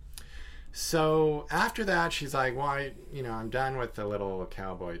 Yeah. So after that, she's like, "Well, I'm done with the little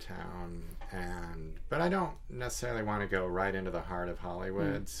cowboy town, but I don't necessarily want to go right into the heart of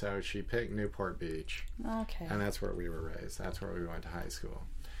Hollywood." So she picked Newport Beach. Okay. And that's where we were raised. That's where we went to high school.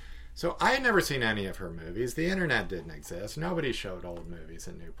 So I had never seen any of her movies. The internet didn't exist. Nobody showed old movies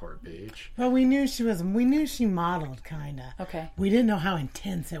in Newport Beach. Well, we knew she modeled, kind of. Okay. We didn't know how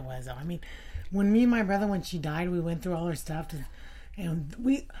intense it was, though. I mean, when me and my brother, when she died, we went through all her stuff and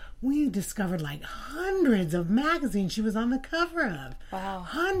we discovered like hundreds of magazines she was on the cover of. Wow.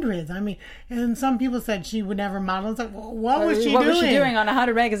 Hundreds. I mean, and some people said she would never model. It's like, well, what was she doing on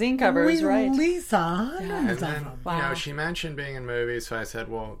 100 magazine covers, right? We saw hundreds of them. Wow. She mentioned being in movies, so I said,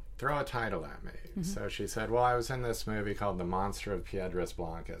 "Well, throw a title at me." So she said, "Well, I was in this movie called The Monster of Piedras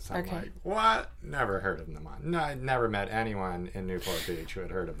Blancas." I'm like, "What? Never heard of the monster." No, I'd never met anyone in Newport Beach who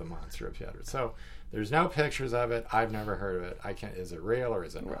had heard of The Monster of Piedras. So there's no pictures of it. I've never heard of it. Is it real or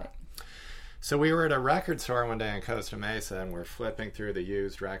is it not? So we were at a record store one day in Costa Mesa, and we're flipping through the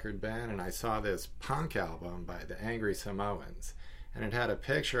used record bin, and I saw this punk album by the Angry Samoans, and it had a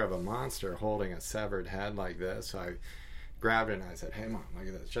picture of a monster holding a severed head like this. So I grabbed it and I said, "Hey, Mom, look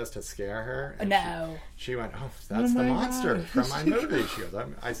at this," just to scare her. And no. She went, "Oh, that's the monster from my movie." She goes,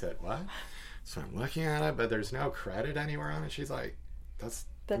 I said, "What?" So I'm looking at it, but there's no credit anywhere on it. She's like, That's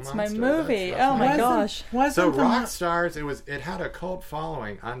That's Monster, my movie. that's Oh my right. gosh. So the Rock Stars, it had a cult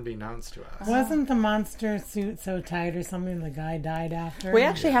following unbeknownst to us. Wasn't the monster suit so tight or something the guy died after? We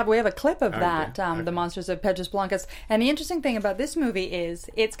actually have a clip of that, Okay. The Monsters of Pedras Blancas. And the interesting thing about this movie is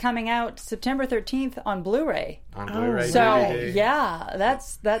it's coming out September 13th on Blu-ray. On Blu-ray So, DVD. yeah,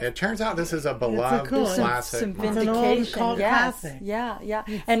 that's It turns out this is a beloved cool- classic. some monster. an old vindication. cult Yes. classic. Yeah.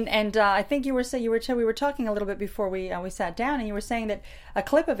 And I think we were talking a little bit before we sat down, and you were saying that a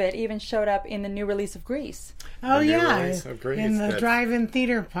clip of it even showed up in the new release of Grease. Oh, The new yeah. release of Grease In the that- drive-in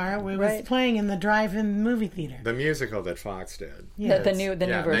theater part, we was Right. playing in the drive-in movie theater. The musical that Fox did. The new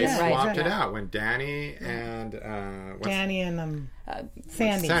Yeah, version, they right? swapped it out when Danny and Danny and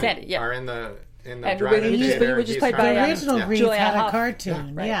Sandy. Sandy, yeah. are in the And drive-in we just theater. played He's by, trying The to- original yeah. Grease Julianne had a Hough.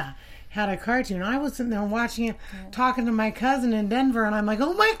 cartoon. Yeah, right. Had a cartoon. I was sitting there watching it, talking to my cousin in Denver, and I'm like,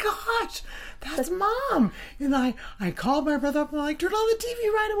 oh my gosh, that's Mom. And I called my brother up and I'm like, turn on the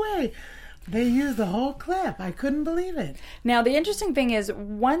TV right away. They used the whole clip. I couldn't believe it. Now, the interesting thing is,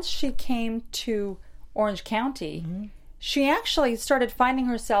 once she came to Orange County, she actually started finding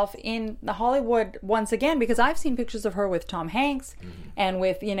herself in the Hollywood once again, because I've seen pictures of her with Tom Hanks and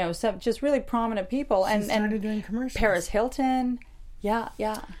with, some just really prominent people. She and started doing commercials. Paris Hilton. Yeah.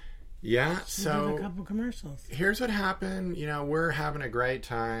 Yeah, Did a so couple commercials. here's what happened. We're having a great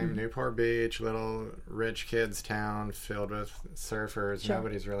time. Newport Beach, little rich kids town filled with surfers. Sure.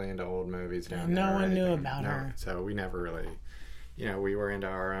 Nobody's really into old movies down No there. or one knew anything. about her. So we never really, we were into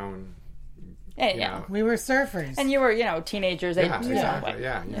our own. Yeah, you yeah. know, We were surfers. And you were, teenagers. Yeah, you know, exactly.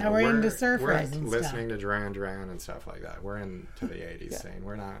 Yeah, Yeah, we're into surfers We're and listening to Duran Duran and stuff like that. We're into the '80s scene.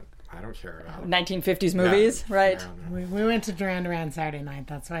 We're not. I don't care about 1950s movies, right? we went to Duran Duran Saturday night.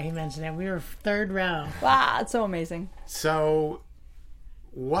 That's why he mentioned it. We were third row. Wow, it's so amazing. So,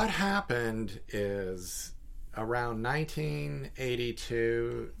 what happened is around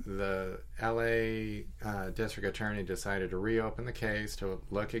 1982, the LA district attorney decided to reopen the case to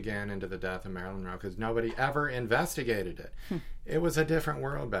look again into the death of Marilyn Monroe because nobody ever investigated it. It was a different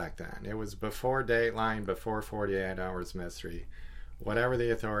world back then. It was before Dateline, before 48 Hours Mystery. Whatever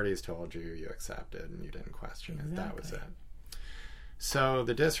the authorities told you, you accepted and you didn't question it. That was it. So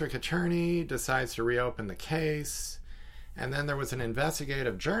the district attorney decides to reopen the case. And then there was an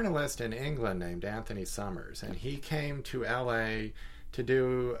investigative journalist in England named Anthony Summers. And he came to LA to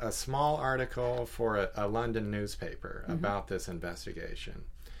do a small article for a London newspaper about this investigation.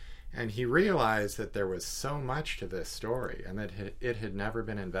 And he realized that there was so much to this story and that it had never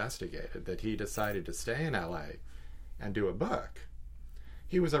been investigated that he decided to stay in LA and do a book.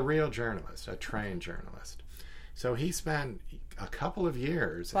 He was a real journalist, a trained journalist. So he spent a couple of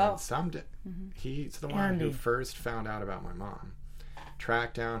years, and he's the one who first found out about my mom,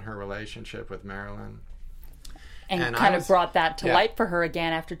 tracked down her relationship with Marilyn. And kind of brought that to light for her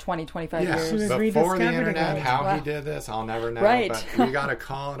again after 20, 25 years. She was Before the rediscovered internet, again. how he did this, I'll never know. Right. But we got a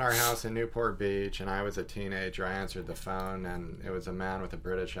call at our house in Newport Beach, and I was a teenager. I answered the phone, and it was a man with a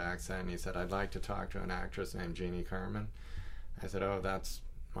British accent. He said, I'd like to talk to an actress named Jeannie Carmen. I said, oh, that's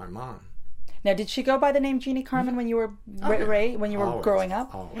my mom. Now, did she go by the name Jeannie Carmen when you were when you were Always. growing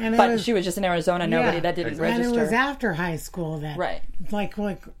up? Always. But she was just in Arizona. Nobody that didn't register. And it was after high school that, Right. like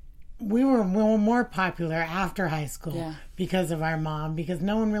we were more popular after high school because of our mom, because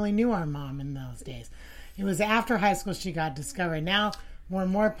no one really knew our mom in those days. It was after high school she got discovered. Now we're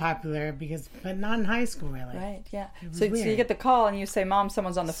more popular but not in high school really. Right, yeah. So you get the call and you say, Mom,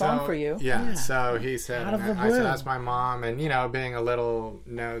 someone's on the phone for you. Yeah, so he said, Out of the I said, blue. that's my mom. And, being a little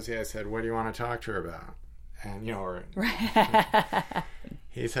nosy, I said, what do you want to talk to her about? And,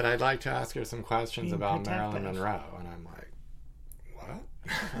 he said, I'd like to ask her some questions about Marilyn Monroe. And I'm like,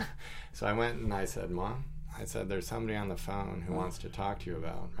 what? So I went and I said, Mom, there's somebody on the phone who wants to talk to you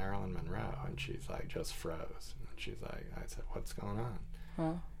about Marilyn Monroe. And she's like, just froze. And she's like, I said, what's going on?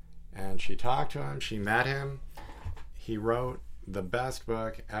 Well. And she talked to him. She met him. He wrote the best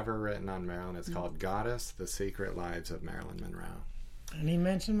book ever written on Marilyn. It's called Goddess, The Secret Lives of Marilyn Monroe. And he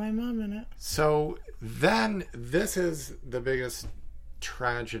mentioned my mom in it. So then this is the biggest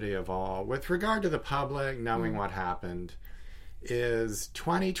tragedy of all. With regard to the public knowing what happened, is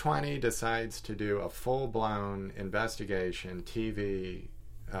 2020 decides to do a full-blown investigation TV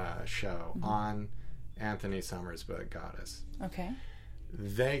show on Anthony Summers' book, Goddess. Okay.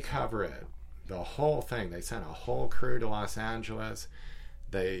 They cover it, the whole thing. They sent a whole crew to Los Angeles.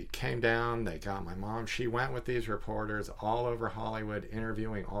 They came down, they got my mom. She went with these reporters all over Hollywood,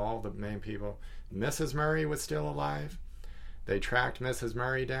 interviewing all the main people. Mrs. Murray was still alive. They tracked Mrs.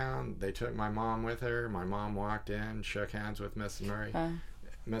 Murray down. They took my mom with her. My mom walked in, shook hands with Mrs. Murray.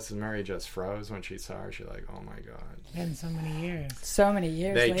 Mrs. Murray just froze when she saw her. She's like, oh my God. Been so many years. So many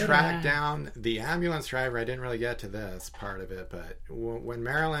years They later. tracked down the ambulance driver. I didn't really get to this part of it, but when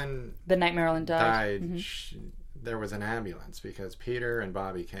Marilyn The night Marilyn died. there was an ambulance because Peter and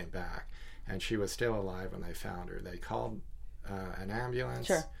Bobby came back, and she was still alive when they found her. They called an ambulance.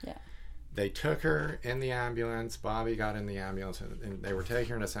 Sure, yeah. They took her in the ambulance. Bobby got in the ambulance, and they were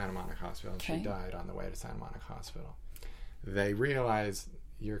taking her to Santa Monica Hospital, and she died on the way to Santa Monica Hospital. They realized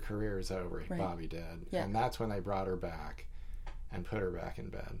your career is over. Right. Bobby did. Yeah. And that's when they brought her back and put her back in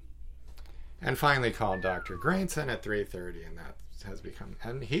bed. And finally called Dr. Grainson at 3:30, and that has become...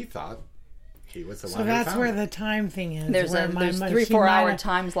 And he thought he was the one who found So that's where her. the time thing is. There's 3-4 hour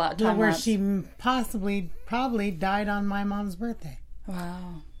time lapse. Where she probably died on my mom's birthday.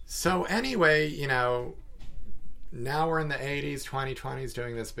 Wow. So anyway, you know, now we're in the 80s, 2020s,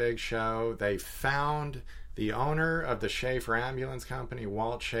 doing this big show. They found the owner of the Schaefer Ambulance Company,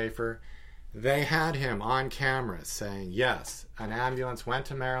 Walt Schaefer. They had him on camera saying, yes, an ambulance went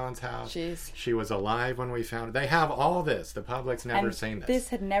to Marilyn's house. Jeez. She was alive when we found her. They have all this. The public's never seen this. This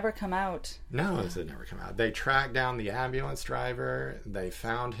had never come out. No, this had never come out. They tracked down the ambulance driver. They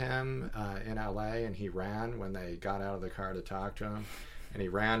found him in L.A., and he ran when they got out of the car to talk to him. And he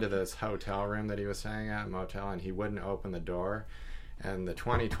ran to this hotel room that he was staying at, motel, and he wouldn't open the door. And the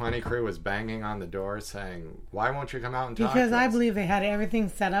 2020 crew was banging on the door saying, why won't you come out and talk Because to I us? believe they had everything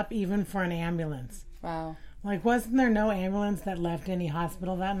set up even for an ambulance. Wow. Like, wasn't there no ambulance that left any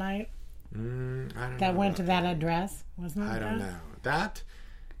hospital that night? I don't know. That went to that address? Wasn't it? I don't know. That...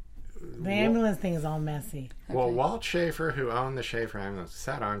 The ambulance thing is all messy. Well, Walt Schaefer, who owned the Schaefer ambulance,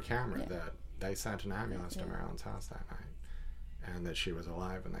 said on camera that they sent an ambulance to Marilyn's house that night. And that she was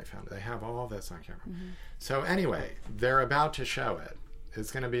alive when they found it. They have all this on camera. So anyway, they're about to show it.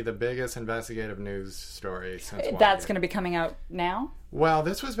 It's going to be the biggest investigative news story since That's going to be coming out now? Well,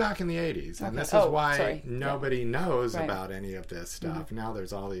 this was back in the 80s. And this is why nobody knows about any of this stuff. Now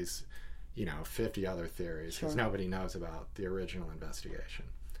there's all these, 50 other theories because nobody knows about the original investigation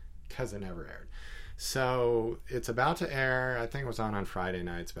because it never aired. So it's about to air. I think it was on Friday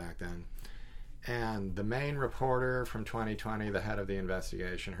nights back then. And the main reporter from 2020, the head of the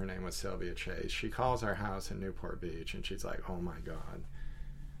investigation, her name was Sylvia Chase. She calls our house in Newport Beach, and she's like, oh my God.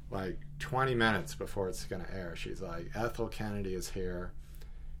 Like 20 minutes before it's going to air, she's like, Ethel Kennedy is here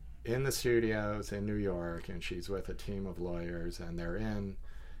in the studios in New York, and she's with a team of lawyers, and they're in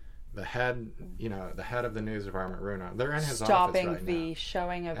the head, the head of the news department, Runa. They're in his office right now. Stopping the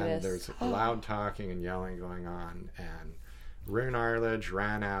showing of and this. There's loud talking and yelling going on, and Rune Arledge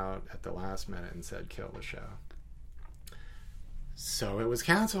ran out at the last minute and said, kill the show. So it was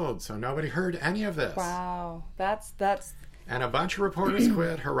canceled. So nobody heard any of this. Wow. That's... And a bunch of reporters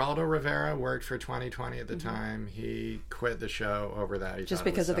quit. Geraldo Rivera worked for 2020 at the time. He quit the show over that. He just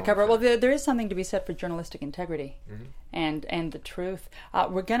because of the cover. Well, there is something to be said for journalistic integrity and the truth.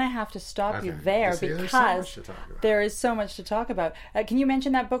 We're going to have to stop you there because there is so much to talk about. Can you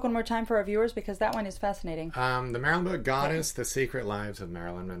mention that book one more time for our viewers? Because that one is fascinating. The Marilyn book, Goddess, The Secret Lives of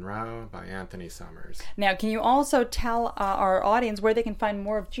Marilyn Monroe by Anthony Summers. Now, can you also tell our audience where they can find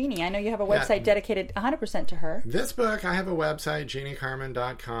more of Jeannie? I know you have a website dedicated 100% to her. This book, I have a website,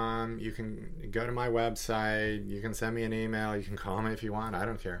 jeanniecarmen.com. You can go to my website. You can send me an email. You can call me if you want. I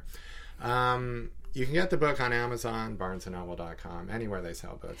don't care. You can get the book on Amazon, barnesandnoble.com, anywhere they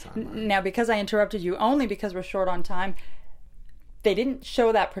sell books online. Now, because I interrupted you, only because we're short on time, they didn't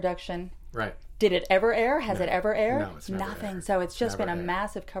show that production. Right. Did it ever air? Has it ever aired? No, it's never Nothing. Aired. So it's just never been a aired.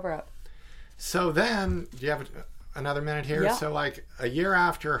 massive cover-up. So then, do you have another minute here? Yeah. So like a year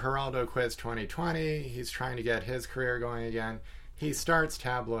after Geraldo quits 2020, he's trying to get his career going again. He starts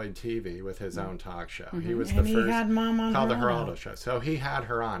tabloid TV with his own talk show. He was the first had Mom on called Geraldo. The Geraldo Show. So he had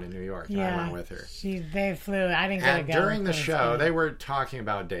her on in New York. And I went with her. They flew. I didn't get and to go. during the show, they were talking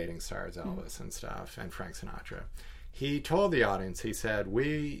about dating stars, Elvis and stuff, and Frank Sinatra. He told the audience, he said,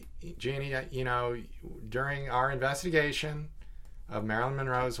 Jeannie, during our investigation of Marilyn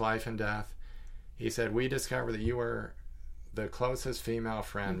Monroe's life and death, he said, we discovered that you were the closest female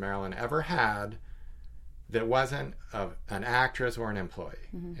friend Marilyn ever had that wasn't an actress or an employee.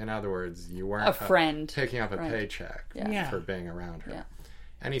 In other words, you weren't a friend picking up a paycheck for being around her. Yeah.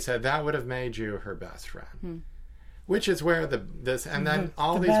 And he said that would have made you her best friend. Which is where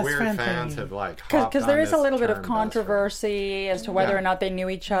all these weird fans have because there is a little bit of controversy as to whether or not they knew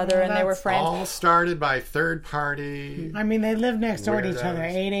each other and they were friends. All started by third party. I mean, they lived next door to each other.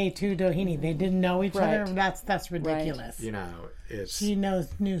 882 Doheny. They didn't know each other. That's ridiculous. Right. She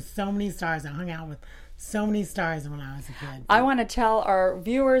knew so many stars. I hung out with so many stars when I was a kid. I want to tell our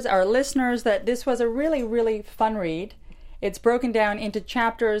viewers, our listeners, that this was a really, really fun read. It's broken down into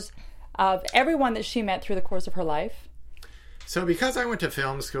chapters of everyone that she met through the course of her life. So because I went to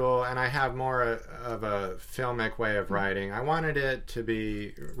film school and I have more of a filmic way of writing, I wanted it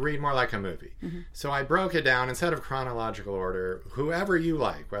to read more like a movie. So I broke it down, instead of chronological order, whoever you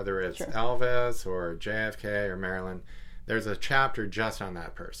like, whether it's Elvis or JFK or Marilyn, there's a chapter just on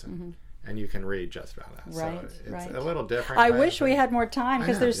that person. And you can read just about that. Right, so it's a little different. I wish we had more time,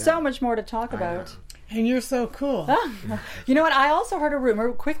 because there's so much more to talk about. And you're so cool. You know what? I also heard a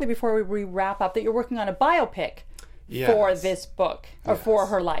rumor, quickly before we wrap up, that you're working on a biopic for this book, or for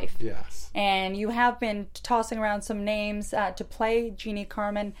her life. Yes. And you have been tossing around some names to play Jeannie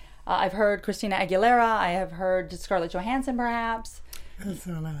Carmen. I've heard Christina Aguilera. I have heard Scarlett Johansson, perhaps. That's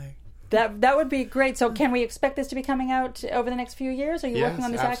so nice. That would be great. So can we expect this to be coming out over the next few years? Are you working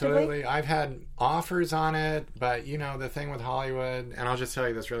on this absolutely. actively? I've had offers on it, but the thing with Hollywood, and I'll just tell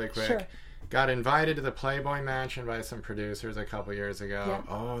you this really quick. Sure. Got invited to the Playboy Mansion by some producers a couple years ago. Yeah.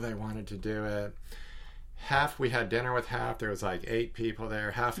 Oh, they wanted to do it. We had dinner with Hef. There was like 8 people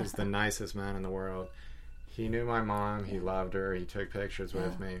there. Hef is the nicest man in the world. He knew my mom. He loved her. He took pictures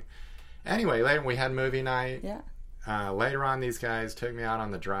with me. Anyway, later we had movie night. Yeah. Later on, these guys took me out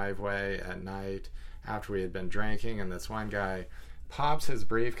on the driveway at night after we had been drinking, and this one guy pops his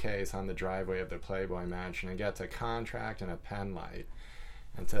briefcase on the driveway of the Playboy Mansion and gets a contract and a pen light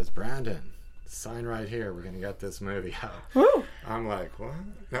and says, "Brandon, sign right here. We're going to get this movie out." Woo. I'm like, what?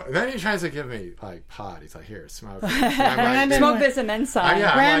 No, then he tries to give me like pot. He's like, "Here, smoke it." I'm like, smoke this and then sign.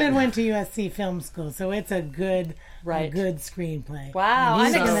 Brandon went to USC Film School, so it's a good screenplay. Wow,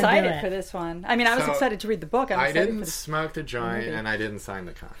 I'm excited for this one. I mean, I was excited to read the book. I didn't smoke the joint, and I didn't sign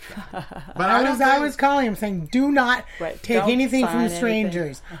the contract. But I was calling him saying, "Do not take anything from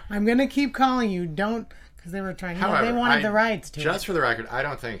strangers. I'm going to keep calling you. Don't," because they were trying. However, they wanted the rights to just for the record, I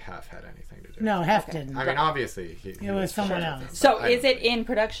don't think Hef had anything to do. No, Hef didn't. I mean, obviously, it was someone else. So, is it in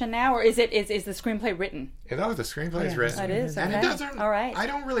production now, or is the screenplay written? No, the screenplay's written. It is, and it doesn't. All right. I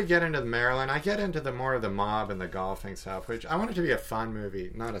don't really get into Marilyn. I get into the more of the mob and the golfing stuff, which I want it to be a fun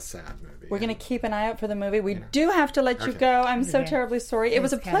movie, not a sad movie. We're going to keep an eye out for the movie. We do have to let you go. I'm so terribly sorry. It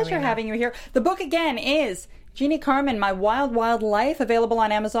was a pleasure having you here. The book again is Jeannie Carmen, My Wild, Wild Life, available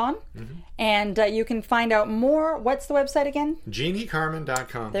on Amazon. And you can find out more. What's the website again?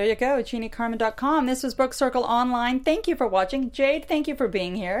 JeannieCarmen.com. There you go, JeannieCarmen.com. This was Book Circle Online. Thank you for watching. Jade, thank you for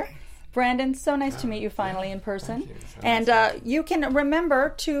being here. Brandon, so nice to meet you finally in person. And you can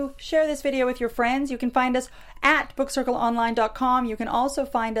remember to share this video with your friends. You can find us at bookcircleonline.com. You can also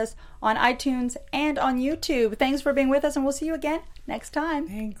find us on iTunes and on YouTube. Thanks for being with us, and we'll see you again next time.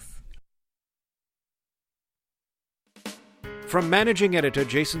 Thanks. From Managing Editor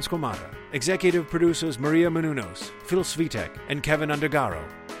Jason Squamata, Executive Producers Maria Menounos, Phil Svitek, and Kevin Undergaro,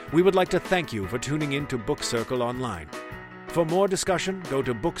 we would like to thank you for tuning in to Book Circle Online. For more discussion, go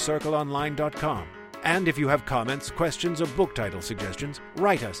to bookcircleonline.com. And if you have comments, questions, or book title suggestions,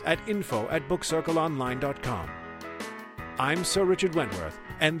 write us at info@bookcircleonline.com. I'm Sir Richard Wentworth,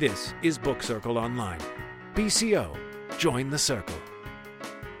 and this is Book Circle Online. BCO, join the circle.